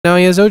Now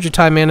he has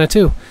Ojutai mana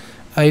too.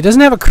 He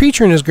doesn't have a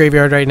creature in his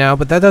graveyard right now,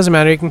 but that doesn't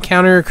matter. He can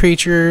counter a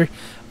creature,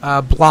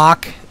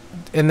 block,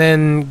 and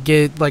then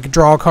get like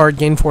draw a card,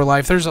 gain 4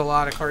 life. There's a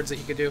lot of cards that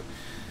he could do.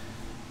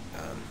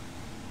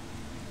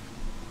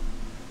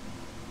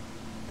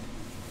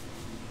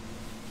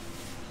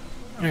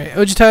 Alright,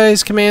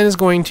 Ojutai's command is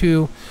going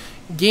to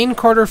gain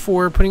Carter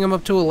 4, putting him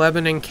up to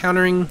 11, and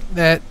countering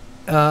that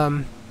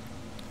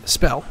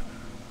spell.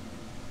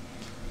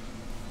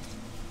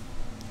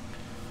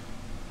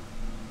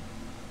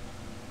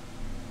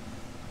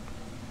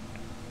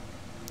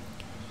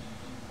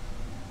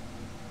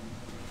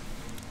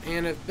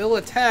 And if Bill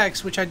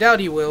attacks, which I doubt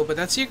he will, but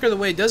that Seeker of the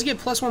Way does get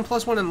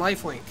 +1/+1 in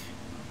lifelink.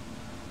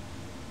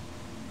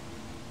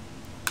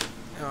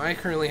 Oh, I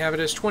currently have it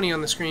as 20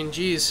 on the screen.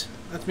 Jeez,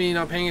 that's me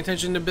not paying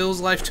attention to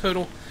Bill's life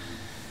total.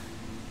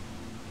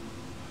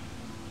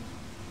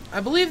 I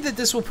believe that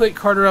this will put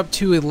Carter up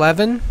to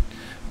 11,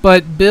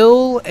 but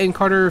Bill and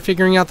Carter are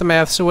figuring out the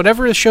math, so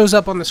whatever shows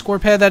up on the score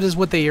pad, that is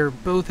what they are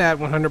both at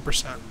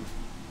 100%.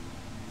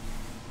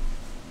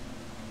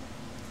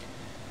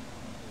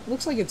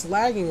 Looks like it's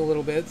lagging a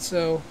little bit,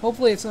 so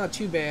hopefully it's not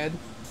too bad.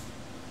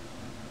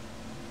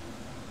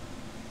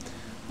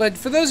 But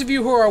for those of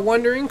you who are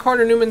wondering,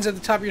 Carter Newman's at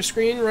the top of your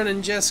screen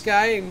running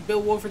Jeskai, and Bill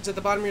Wolford's at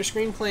the bottom of your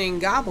screen playing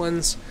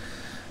Goblins.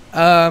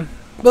 Both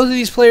of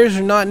these players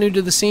are not new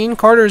to the scene.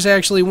 Carter's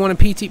actually won a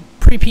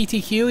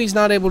pre-PTQ. He's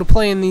not able to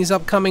play in these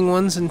upcoming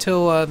ones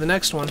until the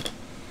next one,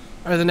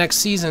 or the next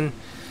season.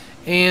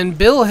 And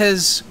Bill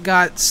has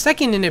got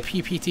second in a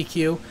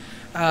pre-PTQ.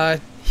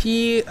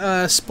 He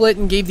split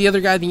and gave the other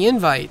guy the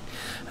invite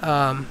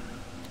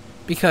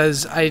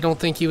because I don't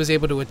think he was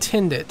able to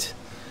attend it.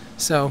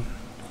 So,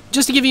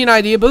 just to give you an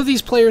idea, both of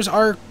these players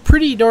are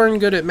pretty darn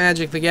good at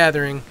Magic the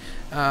Gathering.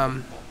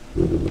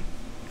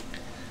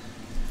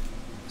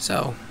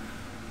 So,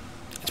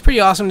 it's pretty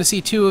awesome to see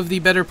two of the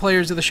better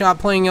players of the shop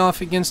playing off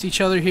against each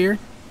other here.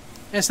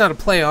 It's not a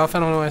playoff, I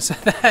don't know why I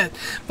said that,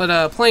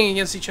 but playing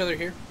against each other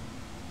here.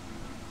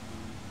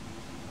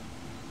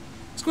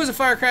 Exquisite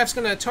Firecraft's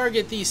going to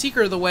target the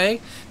Seeker of the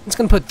Way. It's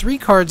going to put 3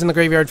 cards in the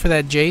graveyard for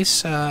that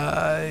Jace.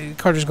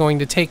 Carter's going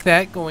to take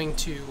that, going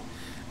to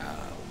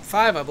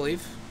 5, I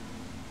believe.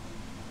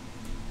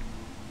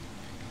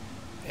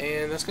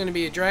 And that's going to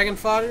be a Dragon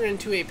Fodder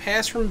into a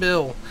pass from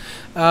Bill.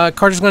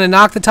 Carter's going to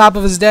knock the top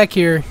of his deck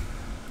here.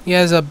 He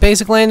has a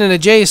basic land and a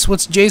Jace.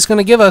 What's Jace going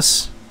to give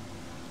us?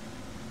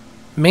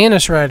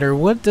 Manus Rider.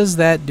 What does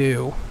that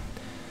do?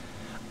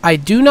 I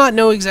do not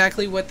know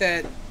exactly what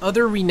that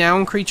other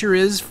renowned creature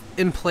is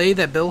in play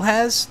that Bill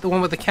has. The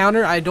one with the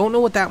counter. I don't know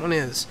what that one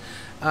is.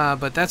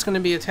 But that's going to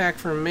be attack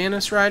from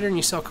Manus Rider. And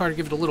you saw Carter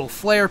give it a little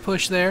flare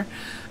push there.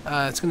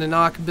 It's going to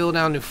knock Bill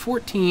down to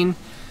 14.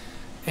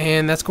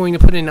 And that's going to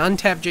put an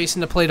untapped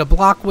Jason to play to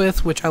block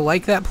with, which I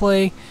like that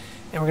play.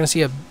 And we're going to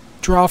see a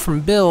draw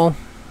from Bill.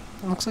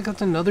 It looks like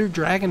that's another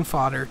Dragon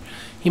Fodder.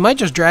 He might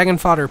just Dragon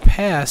Fodder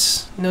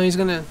pass. No, he's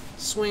going to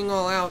swing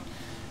all out.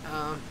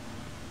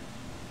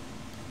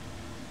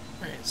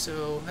 Alright,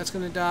 so that's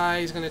going to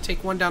die. He's going to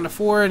take 1 down to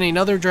 4, and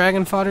another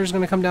Dragon Fodder is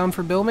going to come down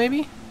for Bill,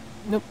 maybe?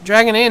 Nope,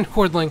 Dragon and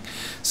Hordling.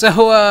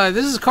 So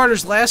this is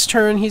Carter's last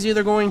turn. He's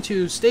either going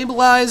to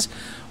stabilize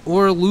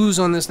or lose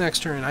on this next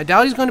turn. I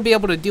doubt he's going to be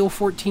able to deal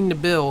 14 to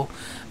Bill,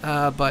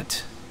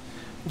 but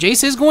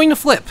Jace is going to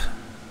flip.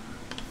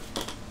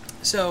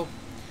 So,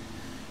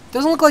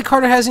 doesn't look like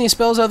Carter has any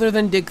spells other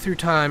than Dig Through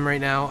Time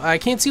right now. I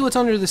can't see what's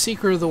under the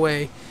Seeker of the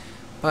Way,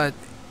 but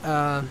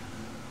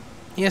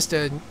he has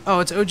to... Oh,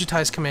 it's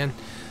Ojutai's command.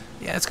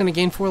 Yeah, it's going to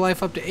gain 4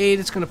 life up to 8.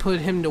 It's going to put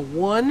him to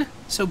 1.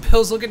 So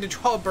Bill's looking to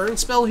draw a burn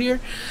spell here.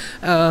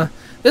 This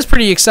is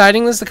pretty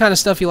exciting. This is the kind of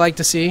stuff you like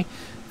to see.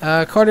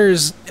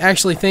 Carter's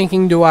actually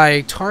thinking, do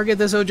I target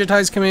this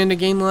Ojutai's command to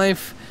gain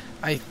life?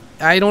 I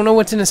don't know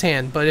what's in his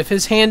hand, but if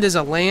his hand is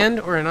a land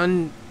or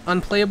an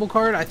unplayable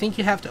card, I think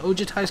you have to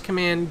Ojutai's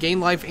command, gain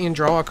life, and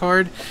draw a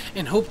card,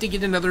 and hope to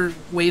get another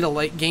way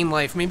to gain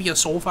life. Maybe a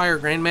Soulfire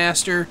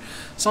Grandmaster,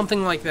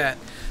 something like that.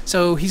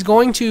 So he's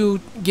going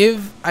to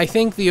give, I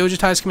think, the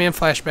Ojutai's command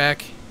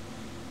flashback.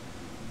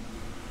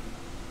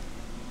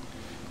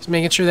 He's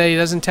making sure that he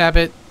doesn't tap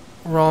it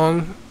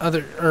wrong,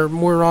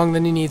 more wrong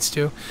than he needs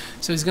to.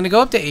 So he's going to go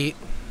up to 8.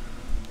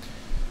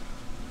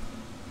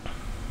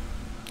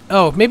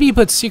 Oh, maybe he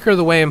put Seeker of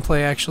the Way in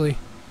play, actually.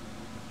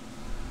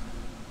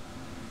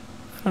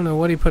 I don't know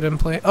what he put in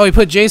play. Oh, he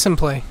put Jace in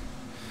play.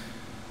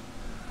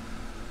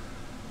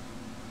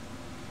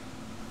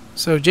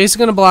 So Jace is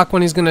going to block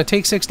when he's going to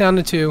take 6 down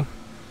to 2.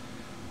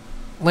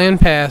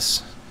 Land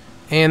pass.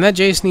 And that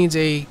Jace needs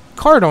a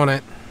card on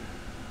it.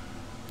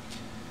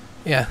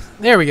 Yeah,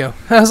 there we go.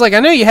 I was like, I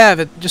know you have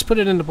it. Just put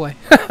it into play.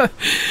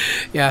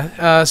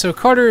 Yeah, so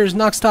Carter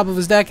knocks top of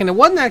his deck, and it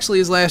wasn't actually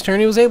his last turn.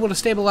 He was able to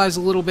stabilize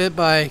a little bit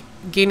by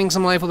gaining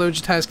some life with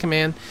Ojutai's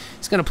command.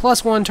 He's going to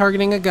 +1,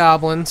 targeting a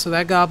Goblin, so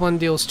that Goblin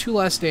deals 2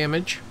 less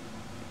damage.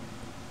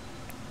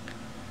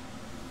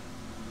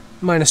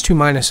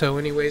 -2/-0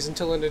 anyways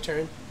until end of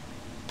turn.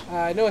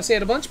 I know I say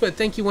it a bunch, but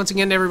thank you once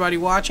again to everybody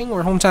watching.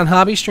 We're Hometown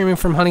Hobbies, streaming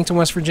from Huntington,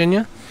 West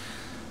Virginia.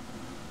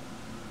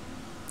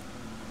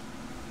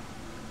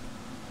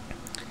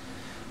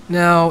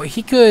 Now,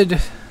 he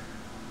could...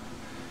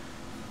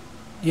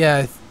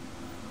 Yeah,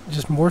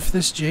 just morph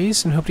this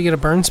Jace and hope to get a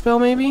burn spell,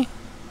 maybe?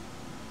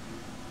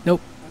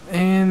 Nope.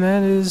 And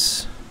that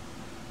is...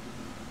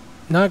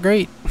 not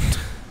great.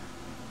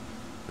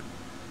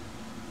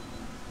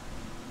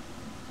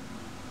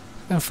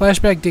 Gonna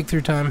flashback dig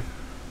through time.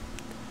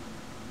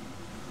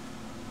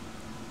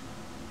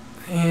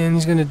 And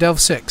he's gonna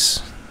delve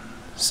 6.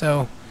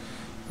 So,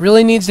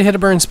 really needs to hit a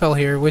burn spell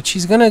here, which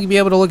he's gonna be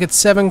able to look at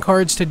 7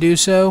 cards to do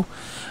so.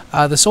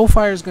 The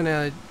Soulfire is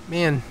gonna...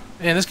 Man,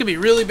 this could be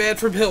really bad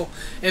for Bill.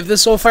 If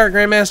this Soulfire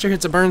Grandmaster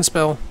hits a burn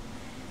spell.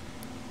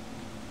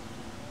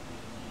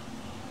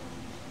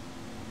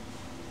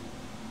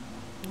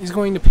 He's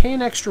going to pay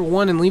an extra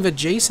 1 and leave a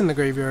Jace in the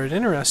graveyard.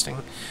 Interesting.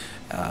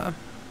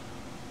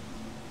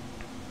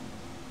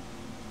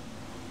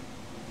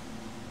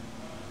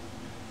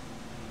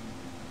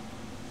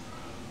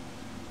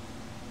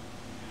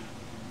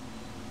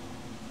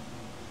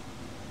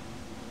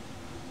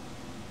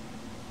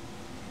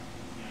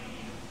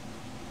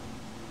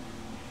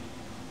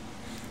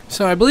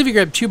 So I believe he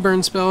grabbed 2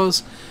 burn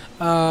spells.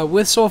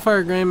 With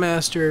Soulfire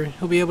Grandmaster,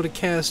 he'll be able to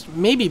cast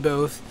maybe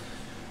both.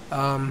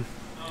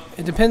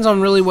 It depends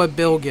on really what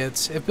Bill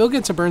gets. If Bill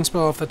gets a burn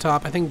spell off the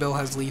top, I think Bill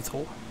has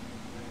lethal.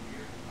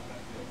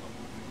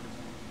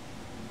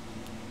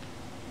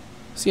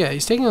 So yeah,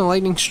 he's taking a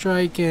Lightning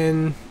Strike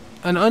and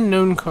an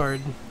unknown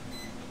card.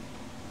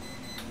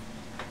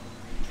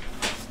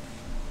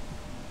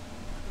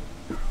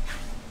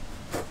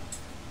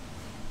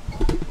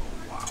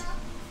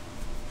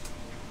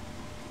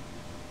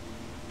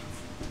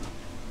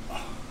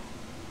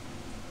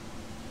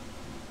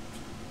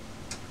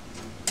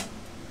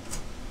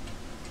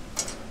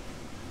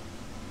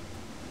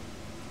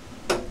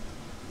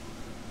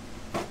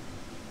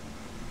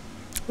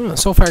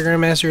 Soulfire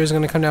Grandmaster is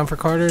going to come down for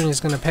Carter, and he's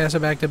going to pass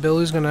it back to Bill,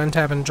 who's going to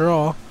untap and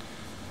draw.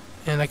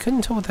 And I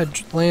couldn't tell what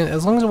that land...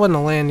 As long as it wasn't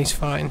a land, he's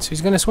fine. So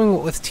he's going to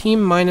swing with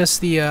team minus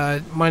the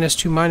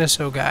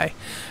 -2/-0 guy.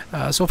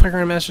 Soulfire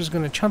Grandmaster is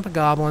going to chump a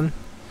Goblin.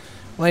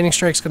 Lightning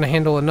Strike's going to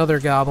handle another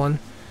Goblin.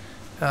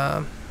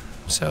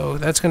 So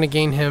that's going to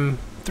gain him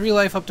 3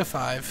 life up to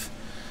 5.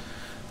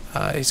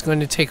 He's going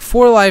to take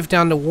 4 life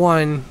down to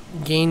 1,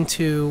 gain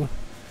 2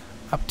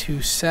 up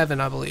to 7,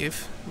 I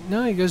believe.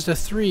 No, he goes to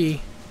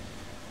 3.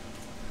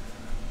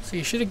 So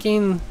you should have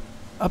gained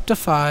up to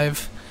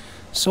 5.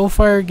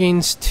 Soulfire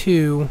gains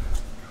 2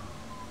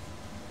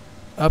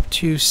 up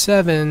to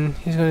 7.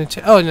 He's going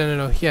to... Oh,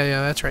 no.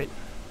 Yeah, that's right.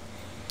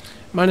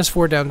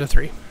 -4 down to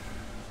 3.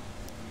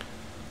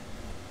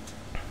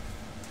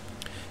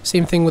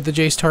 Same thing with the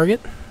Jace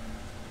target.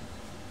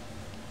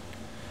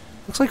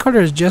 Looks like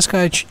Carter has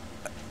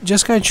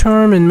Jeskai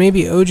Charm and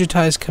maybe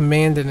Ojutai's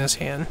Command in his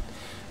hand.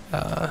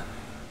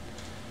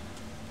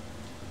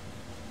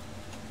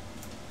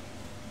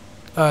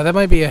 That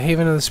might be a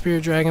Haven of the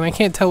Spirit Dragon. I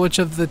can't tell which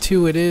of the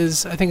two it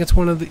is. I think it's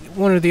one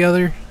or the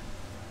other.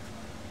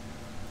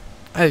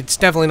 It's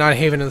definitely not a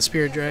Haven of the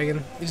Spirit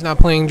Dragon. He's not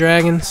playing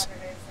dragons.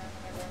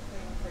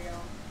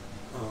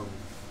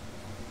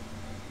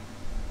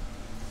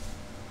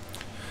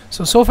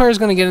 So Soulfire is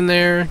going to get in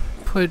there,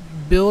 put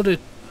Bill to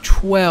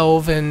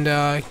 12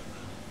 and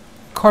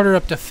Carter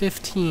up to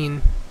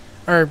 15.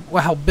 Or,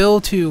 wow, Bill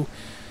to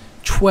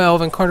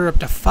 12 and Carter up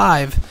to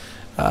 5.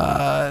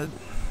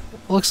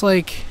 Looks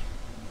like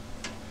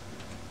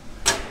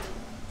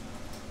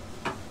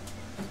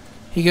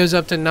he goes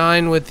up to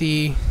 9 with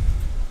the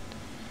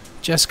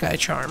Jeskai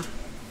Charm.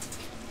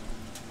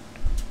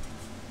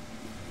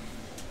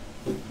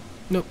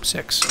 Nope,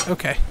 6.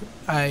 Okay.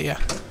 Yeah.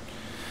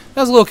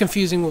 That was a little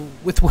confusing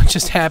with what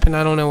just happened.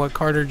 I don't know what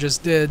Carter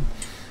just did,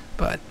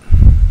 but...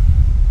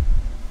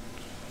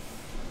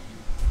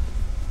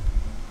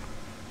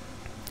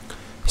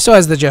 He still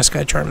has the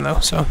Jeskai Charm, though,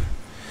 so...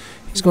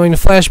 He's going to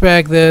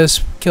flashback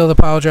this, kill the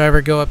pile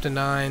driver, go up to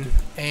 9,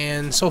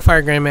 and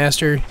Soulfire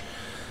Grandmaster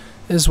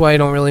is why I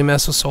don't really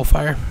mess with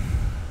Soulfire.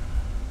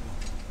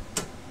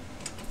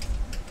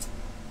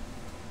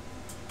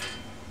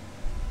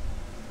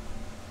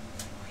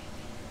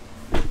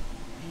 You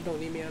don't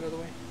need me out of the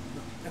way?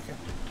 No. Okay.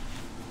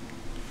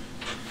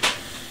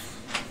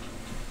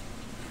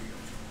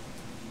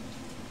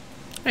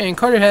 And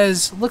Carter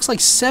has, looks like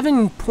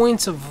 7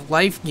 points of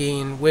life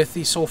gain with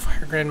the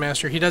Soulfire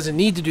Grandmaster. He doesn't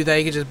need to do that.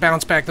 He can just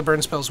bounce back the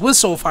burn spells with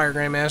Soulfire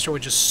Grandmaster,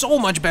 which is so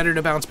much better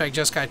to bounce back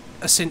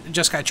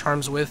Jeskai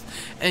Charms with.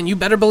 And you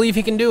better believe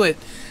he can do it.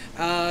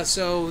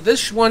 So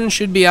this one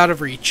should be out of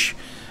reach,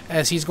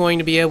 as he's going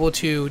to be able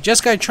to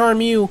Jeskai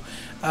Charm you,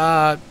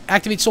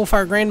 activate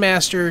Soulfire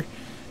Grandmaster,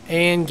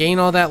 and gain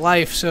all that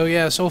life. So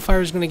yeah,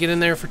 Soulfire is going to get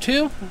in there for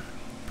 2,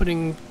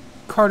 putting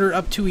Carter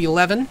up to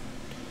 11.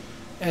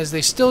 As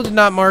they still did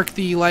not mark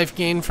the life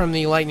gain from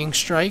the Lightning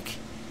Strike.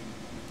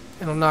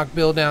 It'll knock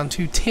Bill down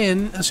to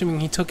 10,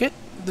 assuming he took it.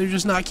 They're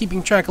just not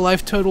keeping track of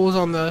life totals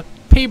on the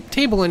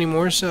table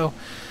anymore, so...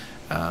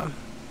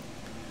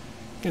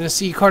 gonna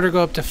see Carter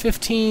go up to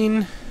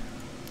 15,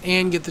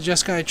 and get the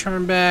Jeskai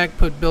Charm back,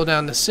 put Bill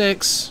down to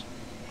 6.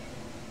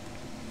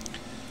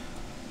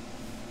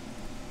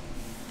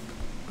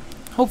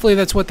 Hopefully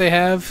that's what they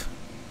have.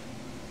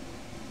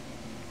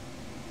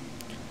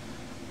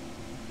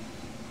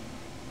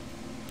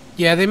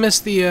 Yeah, they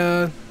missed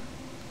the,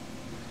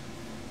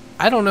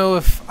 I don't know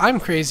if I'm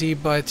crazy,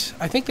 but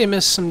I think they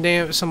missed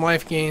some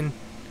life gain.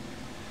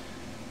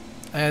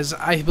 As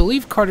I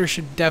believe Carter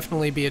should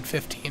definitely be at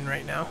 15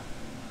 right now.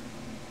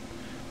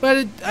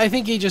 But I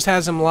think he just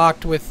has him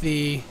locked with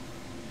the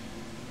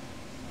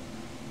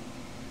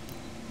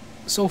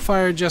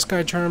Soulfire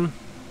Jeskai term.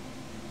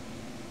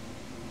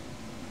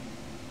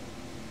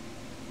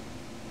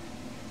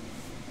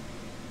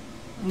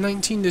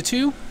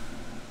 $19-2.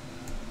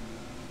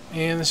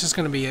 And that's just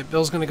going to be it.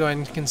 Bill's going to go ahead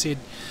and concede.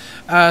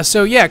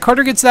 So, yeah,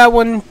 Carter gets that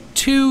one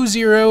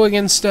 2-0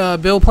 against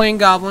Bill playing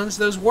Goblins.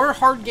 Those were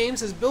hard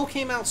games as Bill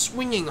came out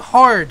swinging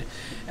hard.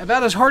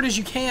 About as hard as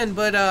you can.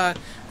 But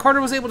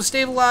Carter was able to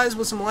stabilize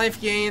with some life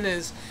gain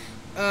as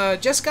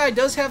Jeskai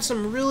does have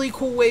some really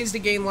cool ways to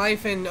gain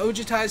life, and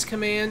Ojutai's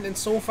Command and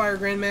Soulfire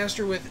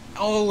Grandmaster with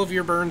all of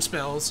your burn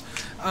spells.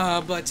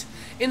 But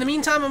in the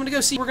meantime, I'm going to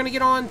go see we're going to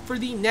get on for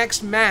the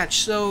next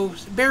match. So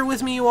bear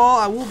with me, you all.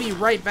 I will be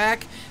right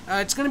back.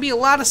 It's going to be a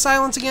lot of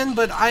silence again,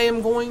 but I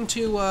am going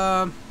to...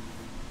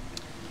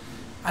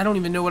 I don't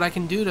even know what I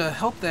can do to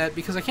help that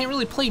because I can't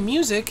really play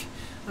music,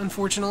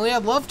 unfortunately.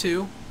 I'd love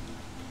to.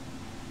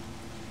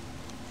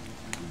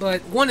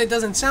 But one, it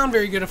doesn't sound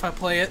very good if I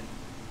play it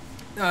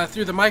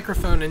through the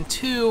microphone, and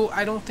two,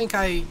 I don't think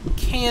I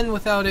can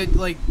without it,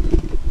 like,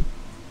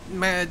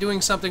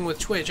 doing something with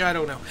Twitch. I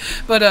don't know.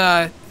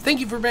 But thank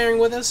you for bearing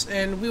with us,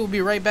 and we will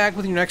be right back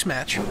with your next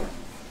match.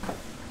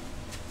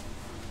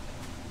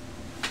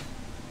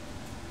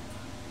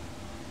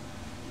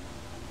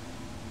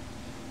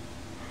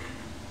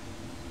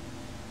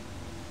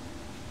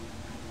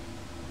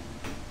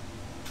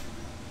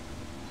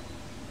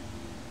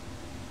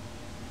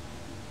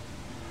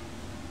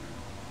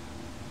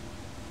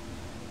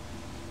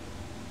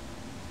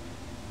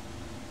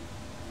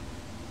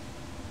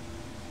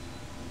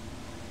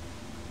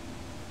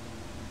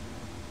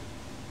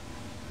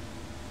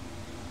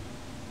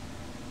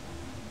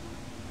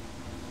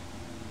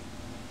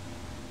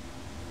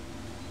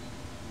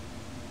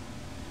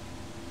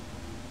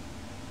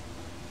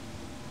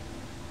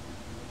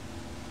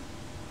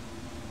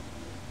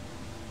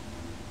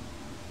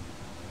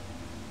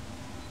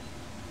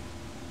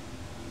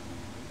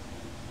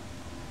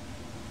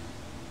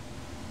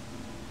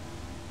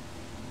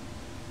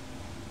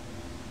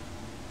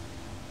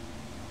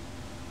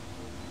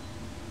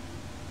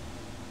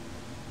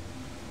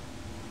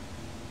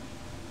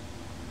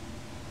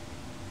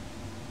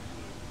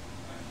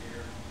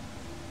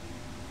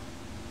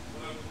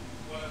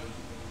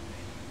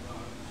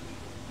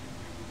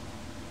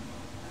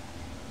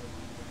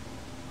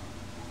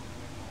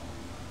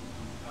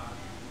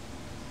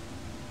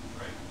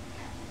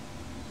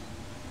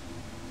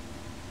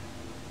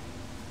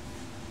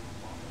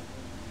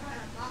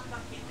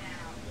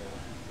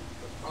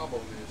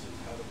 Problem is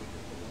how do we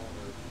get the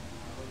water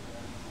out of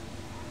that?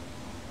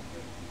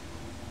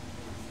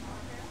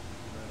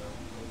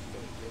 It's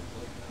going to get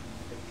like that.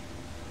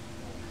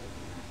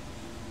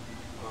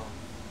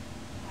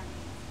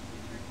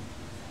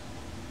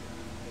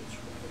 It's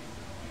right.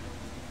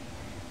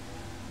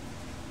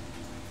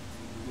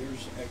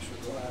 There's extra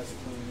glass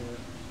cleaner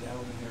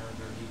down here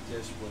underneath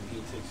this when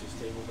he takes his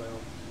table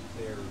down.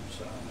 There's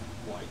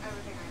like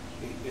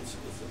it's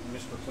a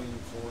Mr. Clean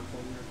floor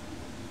cleaner.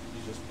 You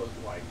just put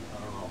like,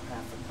 I don't know,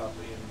 half a cup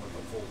in with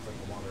a full thing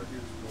of water.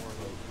 Here's more of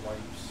those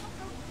wipes.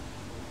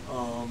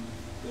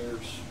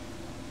 There's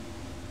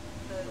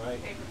the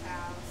right? paper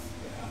towels.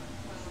 Yeah.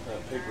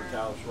 Paper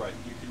towels, right.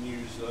 You can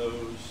use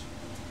those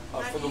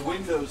for the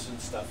windows and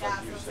stuff.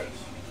 I've used those.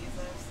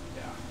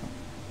 Yeah.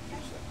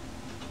 Use that.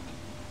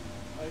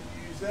 I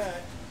use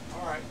that.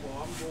 All right.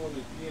 Well, I'm going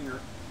to dinner.